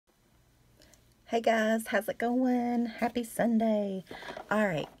Hey guys, how's it going? Happy Sunday.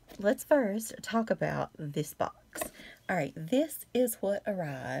 Alright, let's first talk about this box. Alright, this is what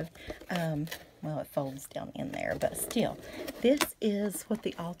arrived. Well, it folds down in there, but still, this is what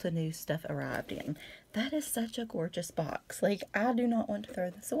the Altanew stuff arrived in. That is such a gorgeous box. Like, I do not want to throw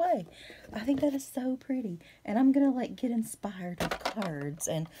this away. I think that is so pretty. And I'm gonna, like, get inspired with cards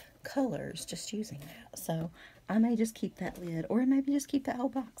and colors just using that. So, I may just keep that lid, or maybe just keep that whole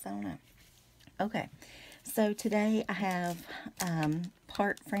box. I don't know. Okay, so today I have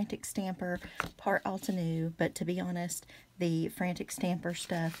part Frantic Stamper, part Altanew, but to be honest, the Frantic Stamper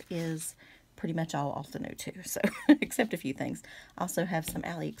stuff is pretty much all Altanew too, so except a few things. I also have some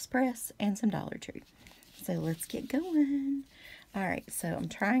AliExpress and some Dollar Tree. So let's get going. Alright, so I'm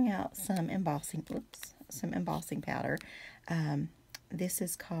trying out some embossing powder. This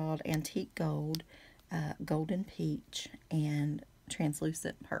is called Antique Gold, Golden Peach, and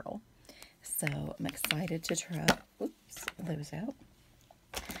Translucent Pearl. So I'm excited to try those out.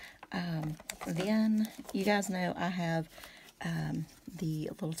 Then you guys know I have the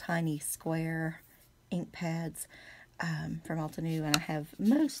little tiny square ink pads from Altanew, and I have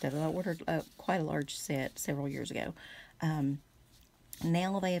most of them. I ordered quite a large set several years ago.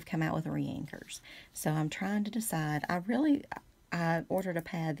 Now they have come out with re-inkers, so I'm trying to decide. I ordered a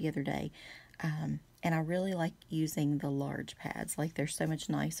pad the other day, and I really like using the large pads. Like, they're so much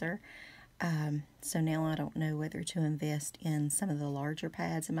nicer. So now I don't know whether to invest in some of the larger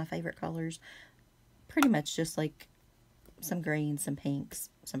pads in my favorite colors. Pretty much just like some greens, some pinks,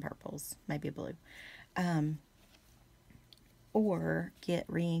 some purples, maybe a blue. Or get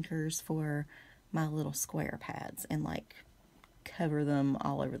re-inkers for my little square pads and like cover them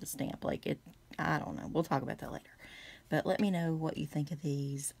all over the stamp. Like, I don't know. We'll talk about that later. But let me know what you think of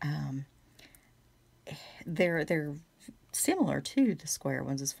these. They're similar to the square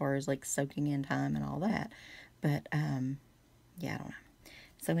ones as far as like soaking in time and all that, but yeah, I don't know.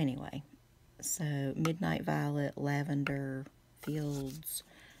 So anyway, so Midnight Violet, Lavender Fields,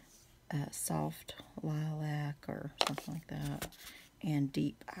 Soft Lilac or something like that, and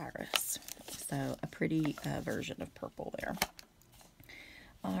Deep Iris. So a pretty version of purple there.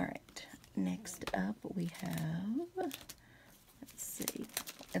 Alright, next up we have, let's see,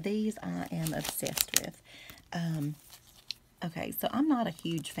 these I am obsessed with. Okay, so I'm not a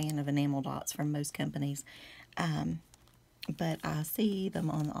huge fan of enamel dots from most companies, but I see them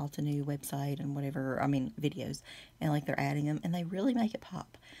on the Altanew website and whatever, I mean, videos, and like they're adding them, and they really make it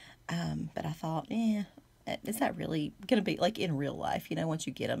pop. But I thought, is that really going to be, like, in real life, you know, once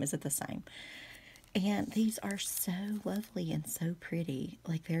you get them, is it the same? And these are so lovely and so pretty.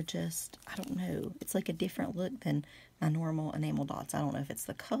 Like, they're just, I don't know, it's like a different look than my normal enamel dots. I don't know if it's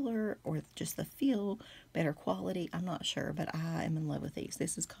the color or just the feel, better quality. I'm not sure, but I am in love with these.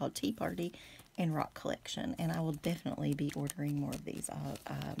 This is called Tea Party and Rock Collection, and I will definitely be ordering more of these.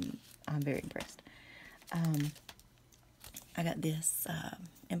 I'm very impressed. I got this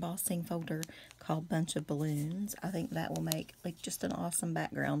embossing folder called Bunch of Balloons. I think that will make like just an awesome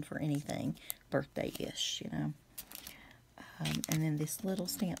background for anything birthday-ish, you know. And then this little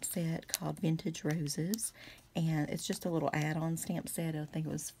stamp set called Vintage Roses, and it's just a little add-on stamp set. I think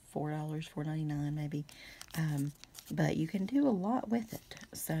it was $4, $4.99 maybe. But you can do a lot with it,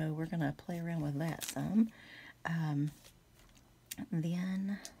 so we're going to play around with that some.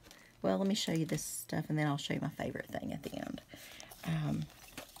 Then, well, let me show you this stuff, and then I'll show you my favorite thing at the end.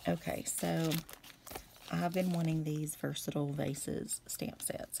 Okay, so I've been wanting these Versatile Vases stamp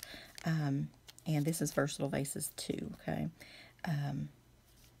sets. And this is Versatile Vases 2, okay?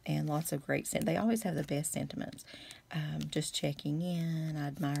 And lots of great they always have the best sentiments. Just checking in, I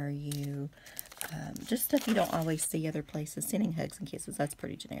admire you. Just stuff you don't always see other places. Sending hugs and kisses, that's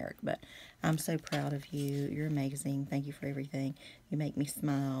pretty generic, but I'm so proud of you. You're amazing. Thank you for everything. You make me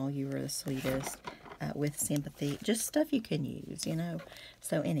smile. You are the sweetest. With sympathy. Just stuff you can use, you know.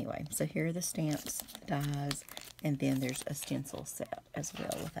 So anyway, so here are the stamps, dies, and then there's a stencil set as well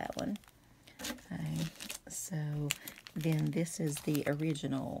with that one. Okay, so then this is the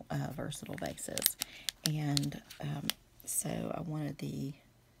original Versatile Vases, and so I wanted the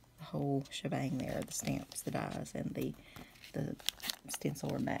whole shebang there, the stamps, the dies, and the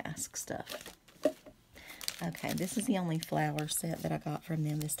stencil or mask stuff. Okay, this is the only flower set that I got from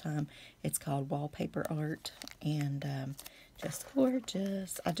them this time. It's called Wallpaper Art, and just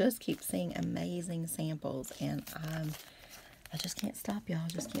gorgeous. I just keep seeing amazing samples, and I just can't stop, y'all. I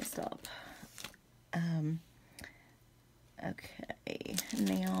just can't stop. Okay,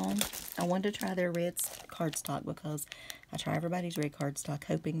 now I wanted to try their red cardstock because I try everybody's red cardstock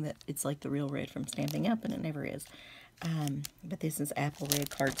hoping that it's like the real red from Stampin' Up, and it never is. But this is apple red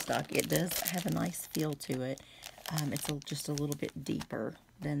cardstock. It does have a nice feel to it. It's just a little bit deeper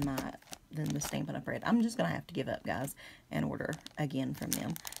than the Stampin' Up! Red. I'm just going to have to give up, guys, and order again from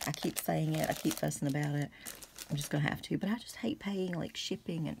them. I keep saying it. I keep fussing about it. I'm just going to have to. But I just hate paying, like,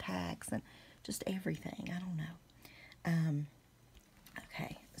 shipping and tax and just everything. I don't know.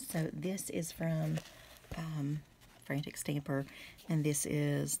 Okay, so this is from Frantic Stamper, and this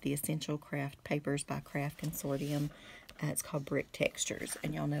is the Essential Craft Papers by Craft Consortium. It's called Brick Textures,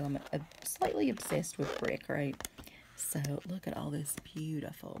 and y'all know I'm slightly obsessed with brick, right? So look at all this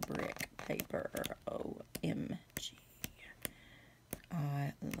beautiful brick paper. OMG.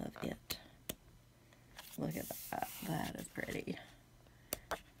 I love it. Look at that. That is pretty.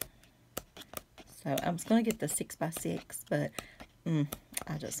 So I was going to get the 6x6, but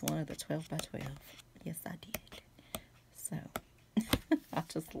I just wanted the 12x12. Yes, I did. So I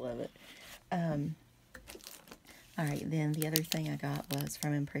just love it. Alright, then the other thing I got was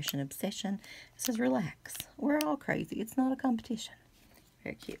from Impression Obsession. It says, relax. We're all crazy. It's not a competition.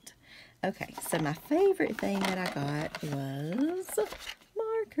 Very cute. Okay, so my favorite thing that I got was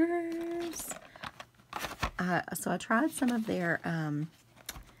markers. So I tried some of their,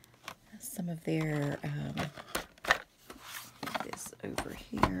 this over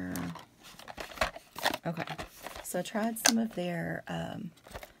here. Okay, so I tried some of their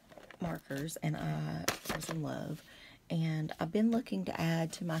markers, and I was in love. And I've been looking to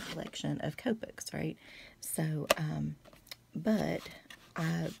add to my collection of Copics, right? So, but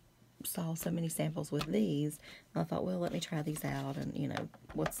I saw so many samples with these, I thought, well, let me try these out. And, you know,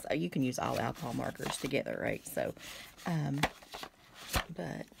 you can use all alcohol markers together, right? So,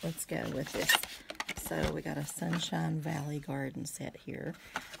 but let's go with this. So we got a Sunshine Valley Garden set here.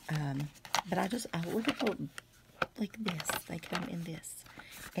 But I look at the, like this, they come in this.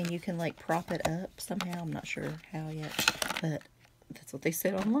 And you can, like, prop it up somehow. I'm not sure how yet, but that's what they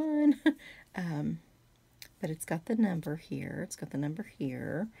said online. But it's got the number here. It's got the number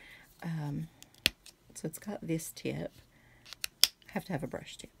here. So it's got this tip. I have to have a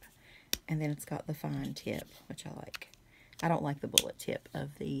brush tip. And then it's got the fine tip, which I like. I don't like the bullet tip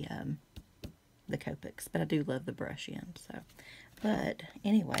of the Copics, but I do love the brush end. So, but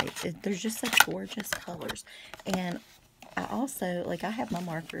anyway, there's just such gorgeous colors. And I also, like, I have my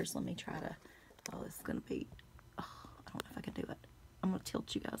markers. Let me try to, oh, this is going to be, oh, I don't know if I can do it. I'm going to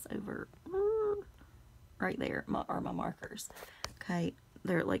tilt you guys over right there, are my markers. Okay,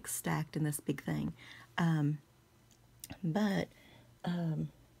 they're, like, stacked in this big thing. And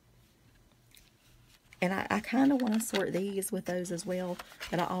I kind of want to sort these with those as well,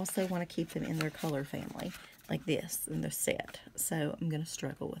 but I also want to keep them in their color family, like this, in the set. So I'm going to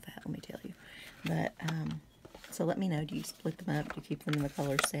struggle with that, let me tell you. But, so let me know, do you split them up, do you keep them in the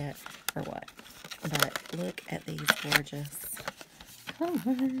color set, or what? But look at these gorgeous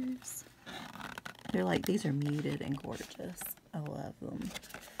colors. They're like, these are muted and gorgeous. I love them.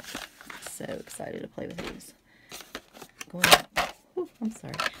 So excited to play with these. Going up. Ooh, I'm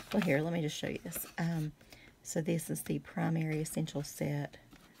sorry. Well, here, let me just show you this. So this is the Primary Essential Set,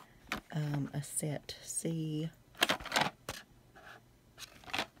 a set C.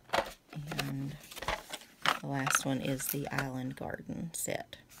 And the last one is the Island Garden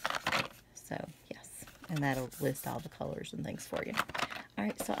set. So, yes. And that'll list all the colors and things for you.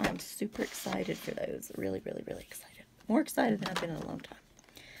 Alright, so I'm super excited for those. Really, really, really excited. More excited than I've been in a long time.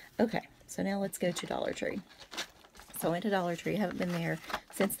 Okay, so now let's go to Dollar Tree. So I went to Dollar Tree. I haven't been there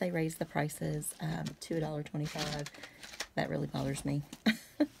since they raised the prices to $1.25. That really bothers me.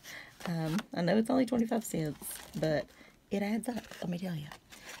 I know it's only 25 cents, but it adds up, let me tell you.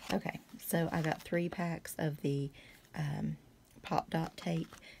 Okay, so I got 3 packs of the Pop Dot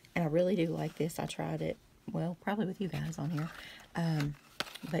tape, and I really do like this. I tried it, well, probably with you guys on here.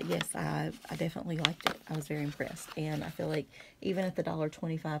 But yes, I definitely liked it. I was very impressed. And I feel like even at the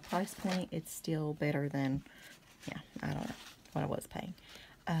 $1.25 price point, it's still better than, yeah, I don't know what I was paying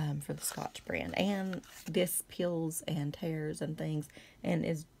for the Scotch brand. And this peels and tears and things and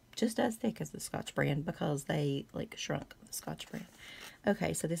is just as thick as the Scotch brand because they, like, shrunk the Scotch brand.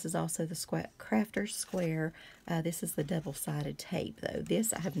 Okay, so this is also the Crafter Square. This is the double-sided tape, though.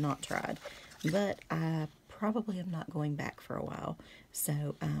 This I have not tried, but I probably am not going back for a while.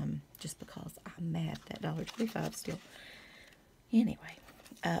 So, just because I'm mad at that $1.25 still. Anyway,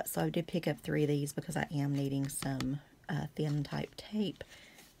 so I did pick up 3 of these because I am needing some thin type tape.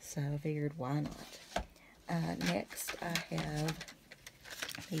 So I figured, why not? Next, I have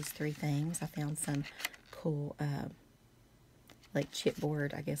these 3 things. I found some cool, like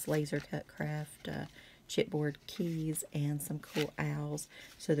chipboard, I guess, laser cut craft, chipboard keys, and some cool owls.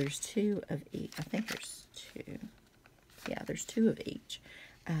 So there's 2 of each. I think there's 2. yeah, there's 2 of each.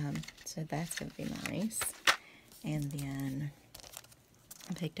 So that's going to be nice. And then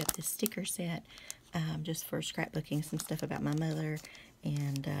I picked up this sticker set just for scrapbooking some stuff about my mother.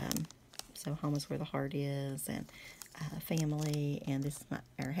 And so home is where the heart is, and family, and this is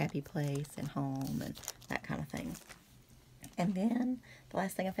our happy place, and home, and that kind of thing. And then the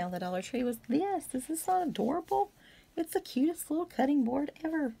last thing I found at the Dollar Tree was this. This is so adorable. It's the cutest little cutting board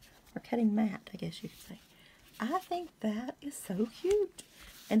ever. Or cutting mat, I guess you could say. I think that is so cute.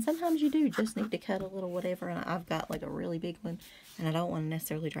 And sometimes you do just need to cut a little whatever. And I've got like a really big one, and I don't want to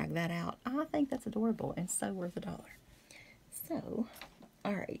necessarily drag that out. I think that's adorable and so worth $1. So,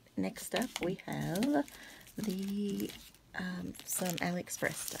 alright. Next up we have the some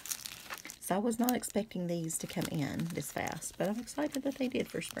AliExpress stuff. So I was not expecting these to come in this fast, but I'm excited that they did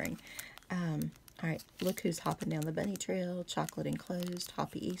for spring. Alright, look who's hopping down the bunny trail, chocolate enclosed,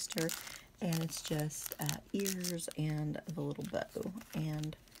 Happy Easter, and it's just ears and the little bow,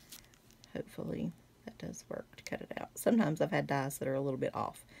 and hopefully that does work to cut it out. Sometimes I've had dies that are a little bit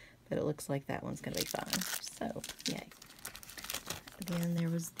off, but it looks like that one's going to be fine, so yay. Then there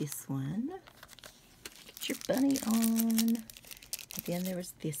was this one, get your bunny on. Then there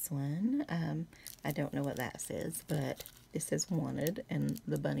was this one. I don't know what that says, but this says wanted, and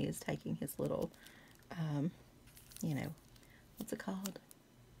the bunny is taking his little, you know, what's it called?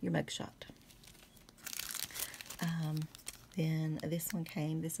 Your mugshot. Then this one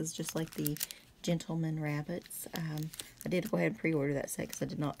came. This is just like the Gentleman Rabbits. I did go ahead and pre-order that set because I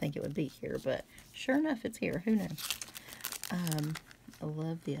did not think it would be here, but sure enough, it's here. Who knew? I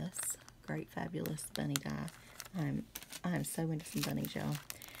love this. Great, fabulous bunny die. I'm so into some bunnies, y'all.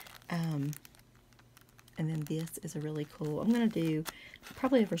 And then this is a really cool, I'm going to do,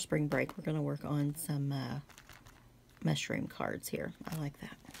 probably over spring break, we're going to work on some mushroom cards here. I like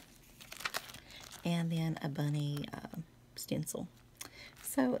that. And then a bunny stencil.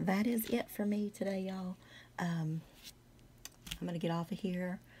 So that is it for me today, y'all. I'm going to get off of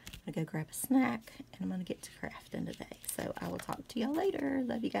here. I'm going to go grab a snack, and I'm going to get to crafting today. So I will talk to y'all later.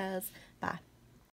 Love you guys. Bye.